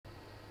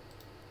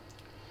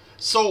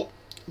So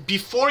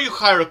before you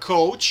hire a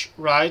coach,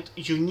 right,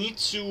 you need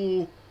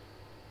to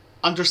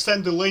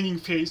understand the learning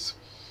phase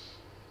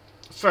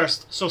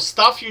first. So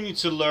stuff you need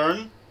to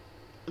learn.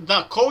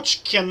 The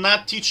coach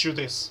cannot teach you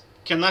this.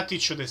 Cannot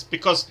teach you this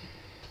because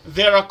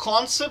there are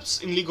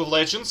concepts in League of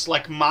Legends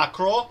like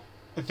macro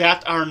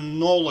that are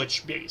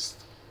knowledge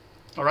based.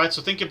 All right,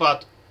 so think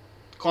about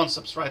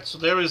concepts, right? So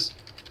there is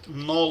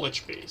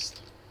knowledge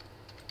based.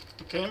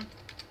 Okay.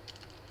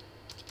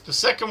 The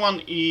second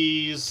one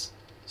is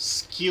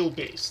skill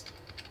based.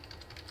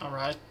 All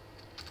right.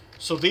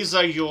 So these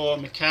are your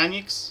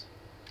mechanics.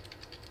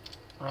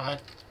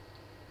 Right.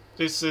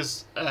 This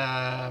is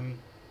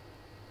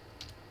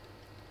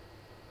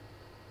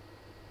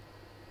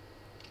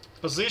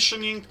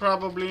positioning,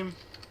 probably.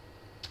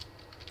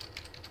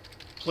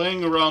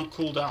 Playing around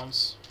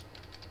cooldowns.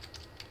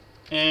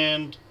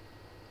 And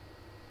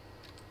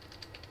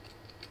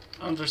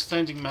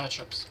understanding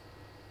matchups.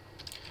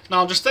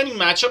 Now, understanding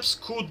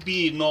matchups could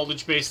be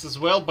knowledge-based as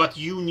well, but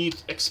you need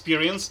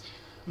experience.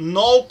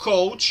 No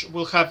coach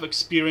will have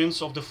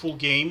experience of the full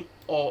game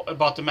or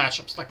about the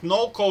matchups. Like,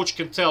 no coach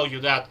can tell you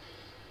that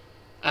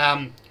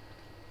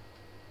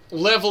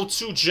level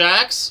 2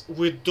 Jax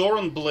with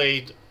Doran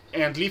Blade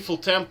and Lethal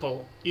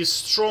Tempo is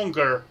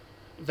stronger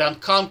than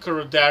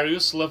Conqueror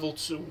Darius level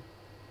 2.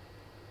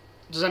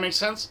 Does that make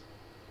sense?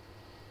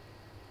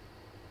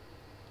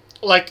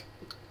 Like,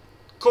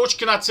 coach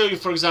cannot tell you,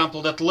 for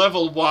example, that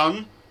level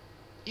 1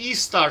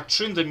 E-star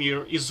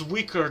Tryndamere is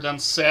weaker than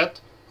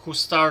Seth, who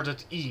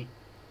started E.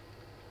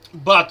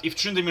 But if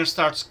Tryndamere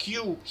starts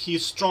Q, he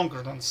is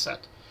stronger than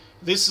Seth.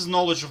 This is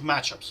knowledge of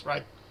matchups,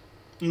 right?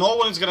 No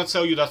one is going to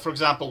tell you that, for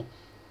example,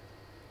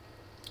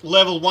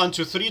 level 1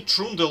 to 3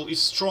 Trundle is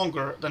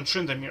stronger than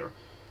Tryndamere.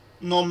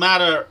 No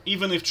matter,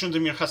 even if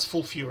Tryndamere has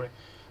full fury.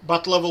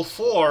 But level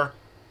 4,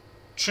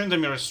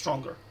 Tryndamere is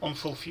stronger on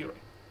full fury.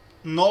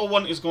 No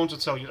one is going to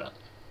tell you that,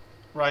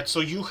 right? So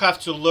you have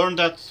to learn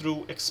that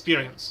through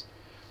experience,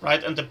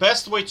 right? And the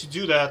best way to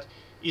do that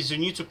is you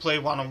need to play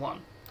one-on-one,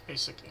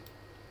 basically,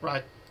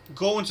 right?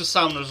 Go into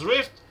Summoner's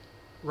Rift,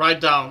 write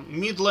down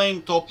mid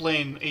lane, top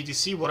lane,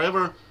 ADC,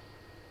 whatever,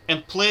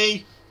 and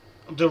play.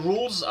 The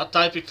rules are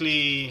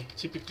typically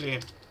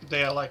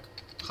they are like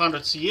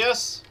 100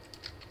 CS,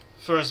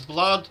 first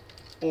blood,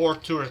 or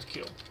turret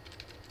kill.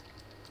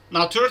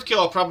 Now turret kill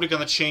are probably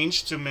gonna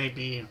change to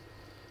maybe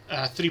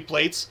 3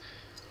 plates.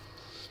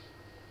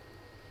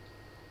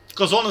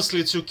 Because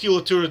honestly, to kill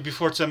a turret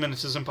before 10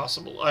 minutes is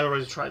impossible. I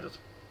already tried it.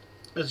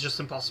 It's just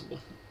impossible,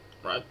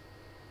 right?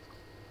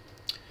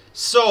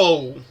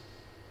 So,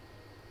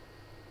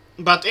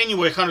 but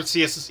anyway, 100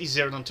 CS is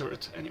easier than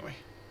turret anyway,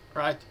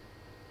 right?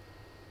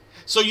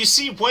 So you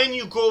see, when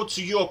you go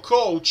to your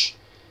coach,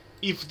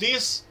 if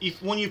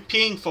when you're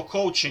paying for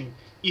coaching,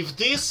 if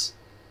this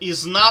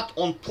is not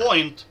on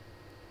point,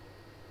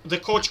 the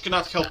coach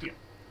cannot help you.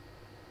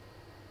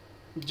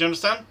 Do you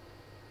understand?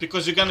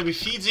 Because you're gonna be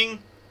feeding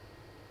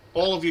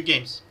all of your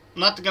games.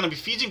 Not gonna be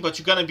feeding, but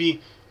you're gonna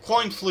be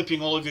coin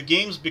flipping all of your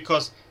games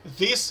because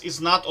this is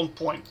not on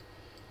point.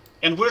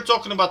 And we're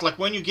talking about, like,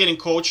 when you're getting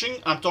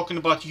coaching, I'm talking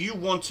about you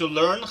want to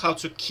learn how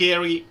to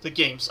carry the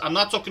games. I'm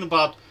not talking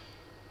about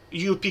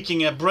you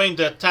picking a brain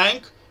dead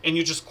tank and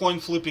you just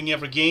coin flipping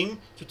every game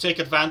to take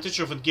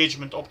advantage of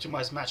engagement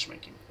optimized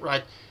matchmaking,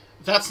 right?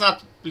 That's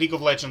not League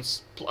of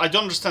Legends. I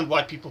don't understand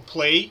why people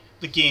play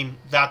the game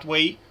that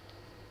way,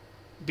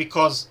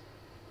 because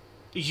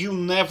you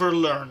never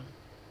learn.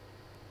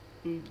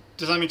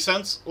 Does that make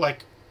sense?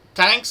 Like,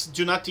 tanks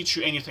do not teach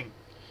you anything.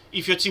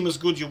 If your team is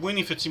good, you win.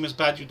 If your team is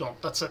bad, you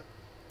don't. That's it.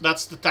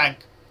 That's the tank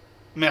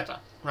meta,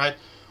 right?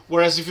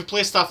 Whereas if you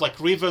play stuff like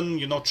Riven,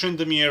 you know,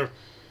 Tryndamere,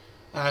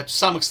 to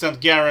some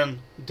extent Garen,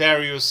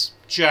 Darius,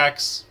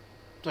 Jax,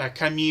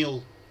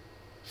 Camille,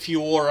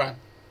 Fiora,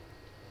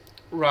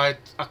 right?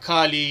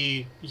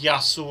 Akali,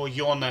 Yasuo,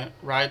 Yone,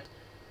 right?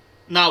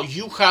 Now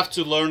you have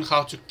to learn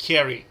how to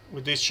carry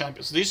with these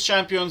champions. These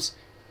champions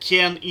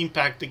can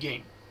impact the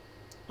game.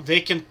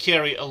 They can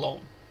carry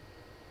alone,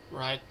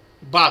 right?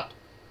 But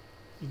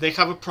they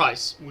have a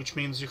price, which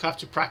means you have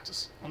to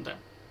practice on them,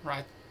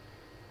 right?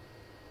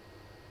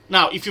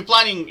 Now, if you're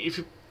planning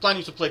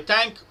to play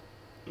tank,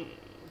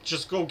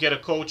 just go get a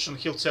coach and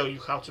he'll tell you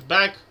how to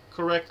back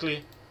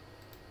correctly,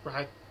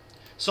 right?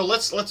 So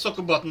let's talk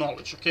about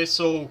knowledge, okay?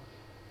 So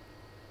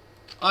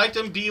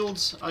item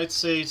builds, I'd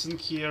say it's in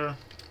here.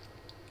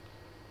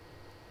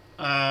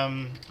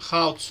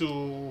 How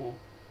to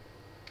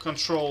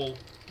control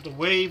the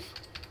wave.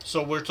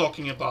 So we're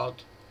talking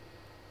about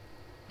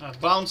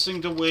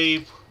bouncing the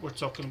wave, we're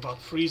talking about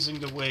freezing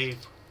the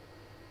wave,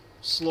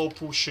 slow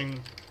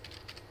pushing,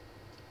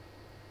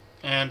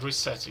 and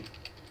resetting,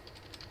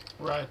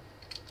 right?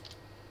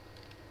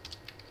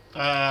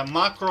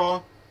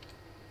 Macro,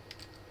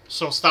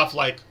 so stuff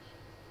like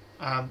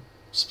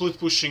split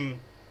pushing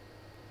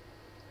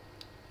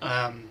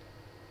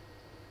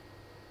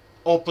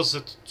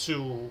opposite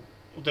to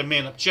the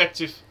main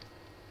objective,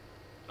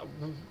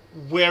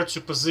 where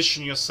to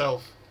position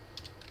yourself.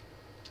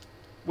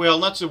 Well,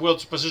 not where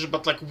to position,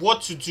 but like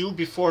what to do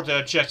before the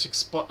objective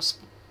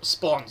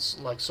spawns.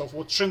 Like, so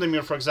for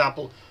Tryndamere, for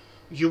example,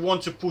 you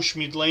want to push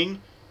mid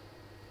lane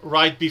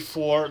right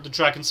before the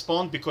dragon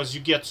spawn, because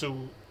you get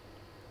to,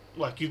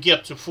 like, you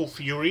get to full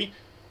fury,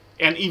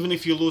 and even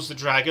if you lose the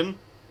dragon,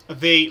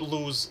 they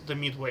lose the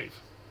mid wave,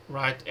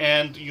 right?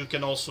 And you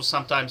can also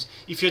sometimes,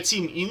 if your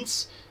team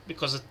ints,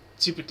 because it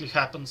typically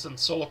happens in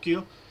solo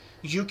queue,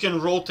 you can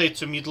rotate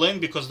to mid lane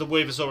because the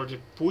wave is already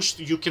pushed.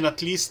 You can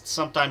at least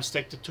sometimes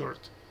take the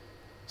turret,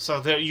 so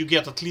there you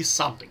get at least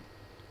something,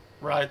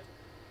 right?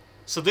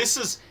 So this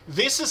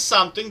is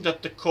something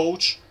that the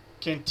coach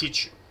can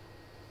teach you,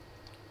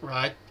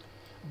 right?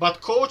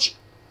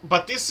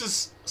 But this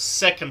is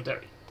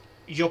secondary.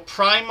 Your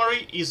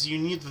primary is you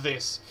need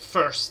this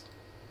first.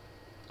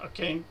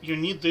 Okay, you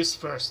need this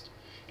first.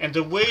 And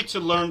the way to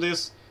learn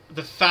this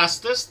the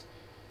fastest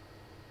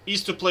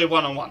is to play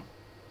one-on-one.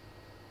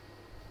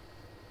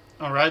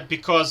 Alright,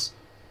 because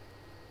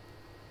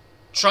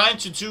trying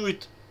to do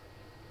it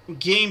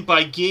game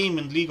by game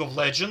in League of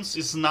Legends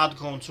is not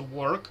going to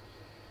work.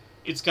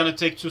 It's gonna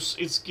take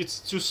it's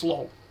too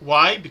slow.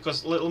 Why?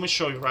 Because let me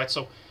show you, right?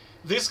 So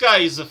this guy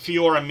is a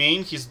Fiora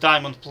main, he's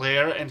Diamond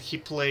player, and he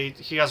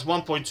has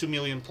 1.2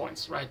 million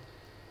points, right?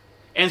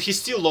 And he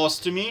still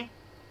lost to me,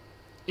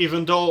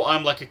 even though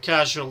I'm like a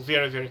casual,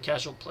 very, very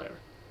casual player.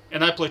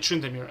 And I play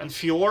Tryndamere, and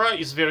Fiora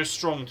is very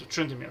strong into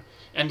Tryndamere,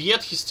 and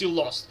yet he still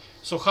lost.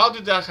 So how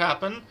did that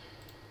happen?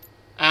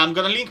 I'm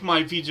gonna link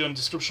my video in the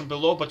description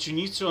below, but you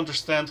need to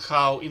understand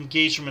how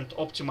engagement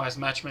optimized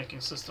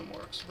matchmaking system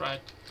works, right?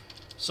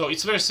 So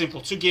it's very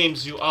simple. 2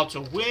 games you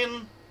auto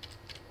win,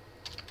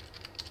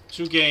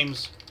 2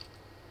 games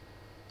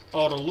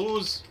auto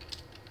lose,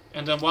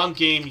 and then 1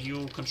 game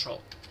you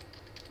control.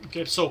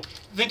 Okay, so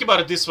think about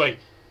it this way.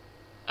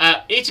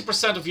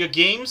 80% of your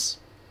games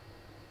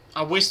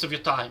are a waste of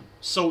your time.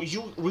 So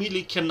you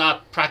really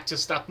cannot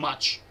practice that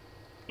much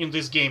in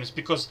these games,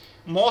 because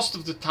most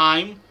of the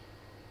time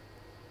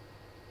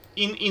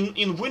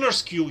in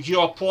winner's queue,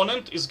 your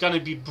opponent is gonna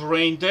be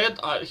brain dead.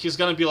 He's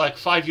gonna be like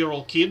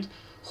 5-year-old kid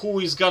who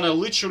is gonna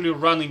literally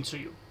run into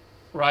you,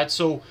 right?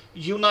 So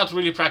you're not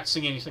really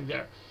practicing anything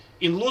there.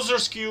 In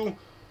loser's queue,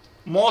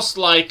 most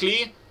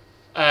likely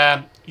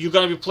you're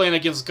gonna be playing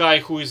against a guy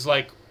who is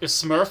like a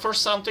smurf or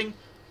something,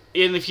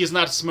 and if he's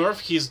not a smurf,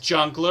 he's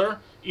jungler,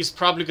 he's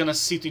probably gonna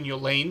sit in your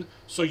lane,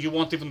 so you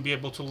won't even be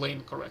able to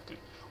lane correctly.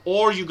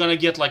 Or you're gonna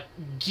get like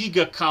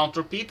giga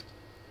counterpicked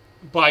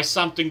by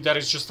something that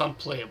is just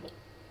unplayable,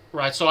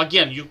 right? So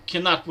again, you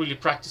cannot really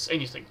practice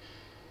anything.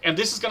 And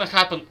this is gonna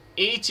happen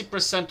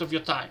 80% of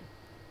your time.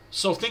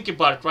 So think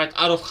about it, right?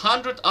 Out of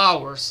 100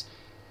 hours,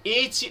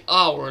 80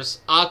 hours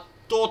are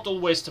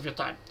total waste of your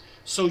time.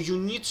 So you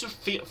need to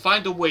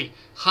find a way.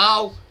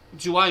 How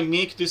do I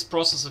make this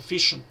process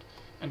efficient?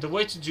 And the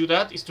way to do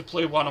that is to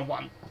play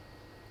one-on-one.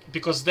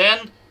 Because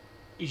then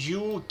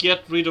you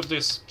get rid of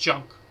this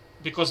junk.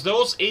 Because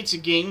those 80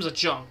 games are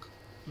junk,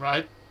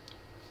 right?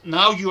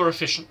 Now you are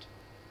efficient.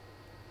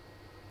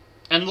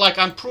 And like,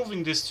 I'm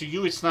proving this to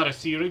you, it's not a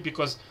theory,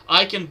 because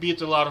I can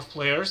beat a lot of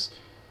players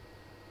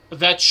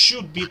that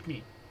should beat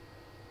me.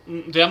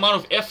 The amount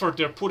of effort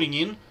they're putting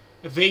in,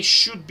 they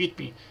should beat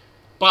me.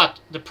 But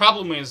the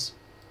problem is,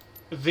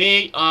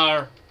 they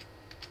are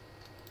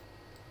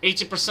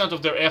 80%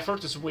 of their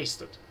effort is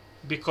wasted,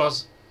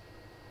 because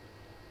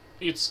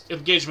it's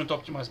engagement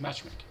optimized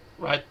matchmaking,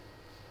 right?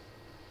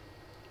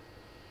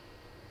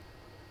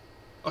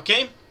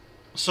 Okay,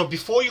 so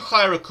before you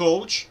hire a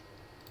coach,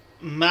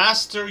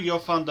 master your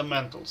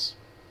fundamentals.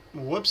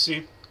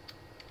 Whoopsie.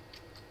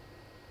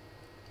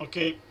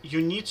 Okay,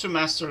 you need to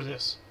master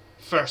this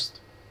first,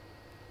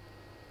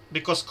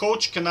 because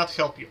coach cannot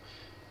help you.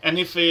 And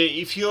if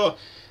you're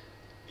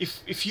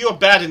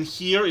bad in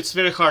here, it's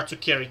very hard to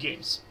carry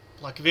games.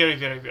 Like, very,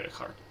 very, very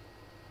hard.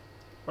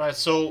 Right,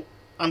 so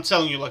I'm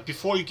telling you, like,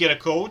 before you get a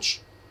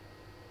coach,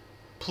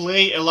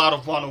 play a lot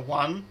of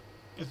one-on-one.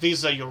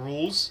 These are your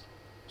rules.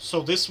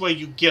 So this way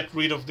you get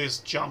rid of this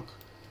junk.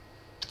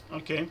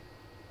 Okay.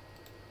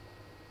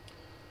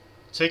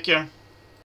 Take care.